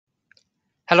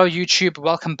Hello YouTube,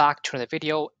 welcome back to another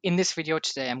video. In this video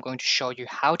today, I'm going to show you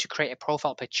how to create a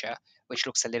profile picture which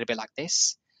looks a little bit like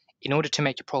this in order to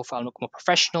make your profile look more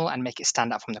professional and make it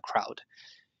stand out from the crowd.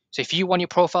 So if you want your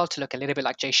profile to look a little bit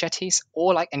like Jay Shetty's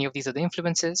or like any of these other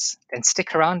influencers, then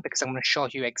stick around because I'm going to show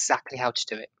you exactly how to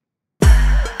do it.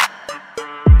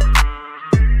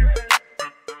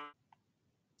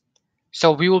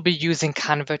 So we will be using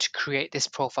Canva to create this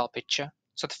profile picture.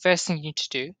 So the first thing you need to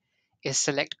do is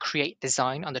select Create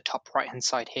Design on the top right hand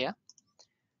side here.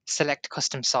 Select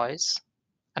Custom Size.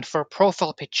 And for a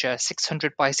profile picture,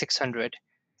 600 by 600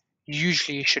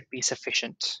 usually should be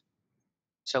sufficient.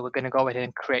 So we're going to go ahead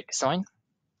and create design.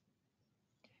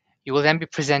 You will then be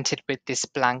presented with this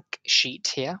blank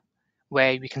sheet here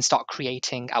where we can start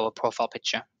creating our profile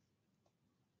picture.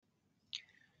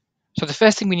 So the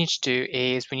first thing we need to do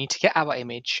is we need to get our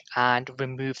image and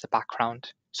remove the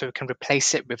background so we can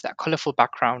replace it with that colorful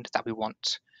background that we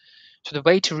want. So the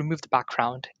way to remove the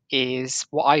background is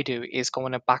what I do is go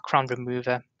on a background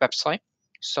remover website.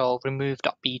 So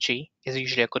remove.bg is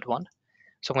usually a good one.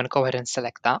 So I'm going to go ahead and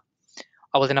select that.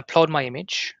 I will then upload my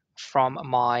image from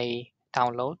my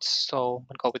downloads. So I'm going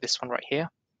to go with this one right here.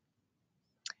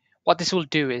 What this will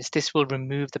do is this will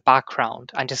remove the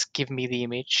background and just give me the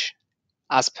image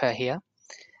as per here.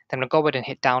 Then I'm going to go ahead and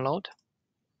hit download.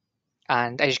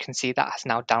 And as you can see, that has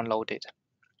now downloaded.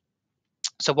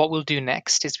 So what we'll do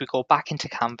next is we go back into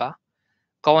Canva,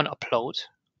 go on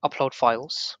upload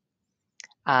files.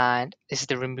 And this is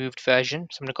the removed version.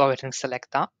 So I'm going to go ahead and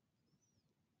select that.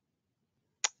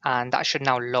 And that should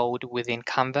now load within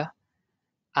Canva.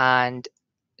 And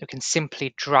you can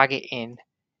simply drag it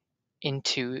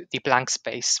into the blank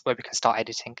space where we can start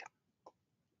editing.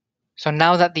 So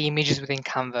now that the image is within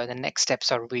Canva, the next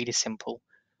steps are really simple.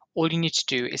 All you need to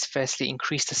do is firstly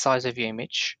increase the size of your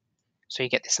image so you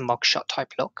get this mugshot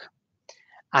type look.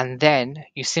 And then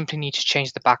you simply need to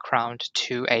change the background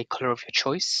to a color of your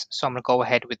choice. So I'm going to go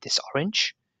ahead with this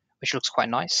orange, which looks quite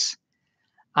nice.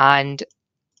 And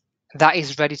that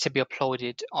is ready to be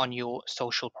uploaded on your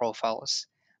social profiles.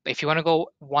 But if you want to go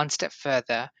one step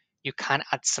further, you can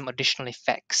add some additional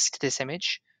effects to this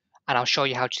image, and I'll show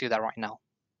you how to do that right now.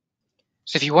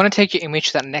 So if you want to take your image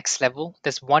to that next level,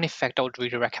 there's one effect I would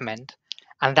really recommend,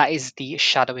 and that is the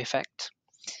shadow effect.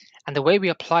 And the way we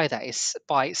apply that is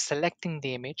by selecting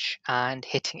the image and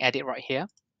hitting edit right here.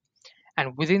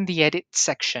 And within the edit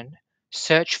section,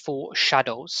 search for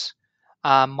shadows.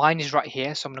 Mine is right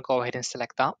here, so I'm going to go ahead and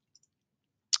select that.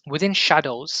 Within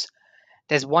shadows,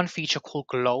 there's one feature called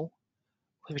glow,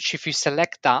 which if you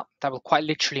select that, that will quite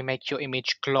literally make your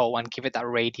image glow and give it that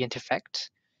radiant effect.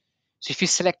 So if you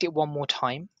select it one more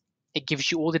time, it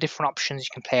gives you all the different options you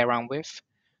can play around with.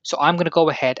 So I'm going to go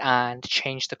ahead and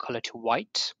change the color to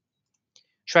white.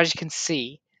 So as you can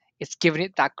see, it's giving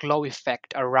it that glow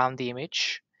effect around the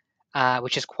image,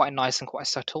 which is quite nice and quite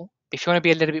subtle. If you want to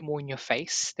be a little bit more in your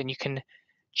face, then you can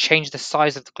change the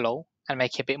size of the glow and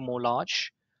make it a bit more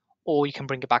large, or you can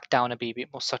bring it back down and be a bit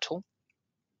more subtle.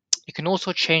 You can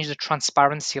also change the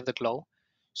transparency of the glow.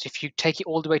 So if you take it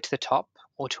all the way to the top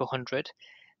or to 100,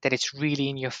 then it's really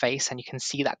in your face and you can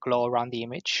see that glow around the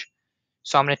image.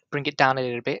 So I'm going to bring it down a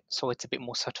little bit so it's a bit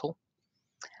more subtle.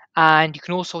 And you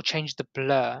can also change the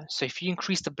blur. So if you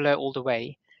increase the blur all the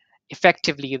way,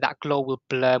 effectively that glow will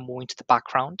blur more into the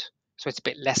background. So it's a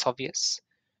bit less obvious.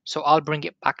 So I'll bring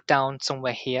it back down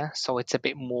somewhere here so it's a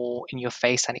bit more in your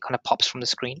face and it kind of pops from the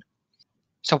screen.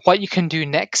 So what you can do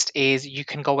next is you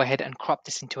can go ahead and crop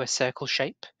this into a circle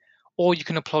shape, or you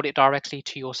can upload it directly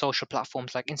to your social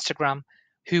platforms like Instagram,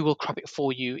 who will crop it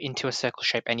for you into a circle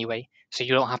shape anyway, so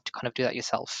you don't have to kind of do that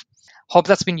yourself. Hope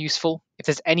that's been useful. If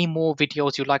there's any more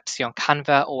videos you'd like to see on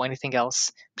Canva or anything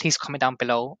else, please comment down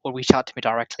below or reach out to me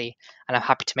directly, and I'm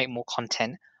happy to make more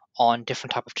content on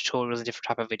different type of tutorials and different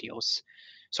type of videos.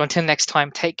 So until next time,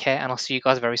 take care, and I'll see you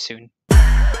guys very soon.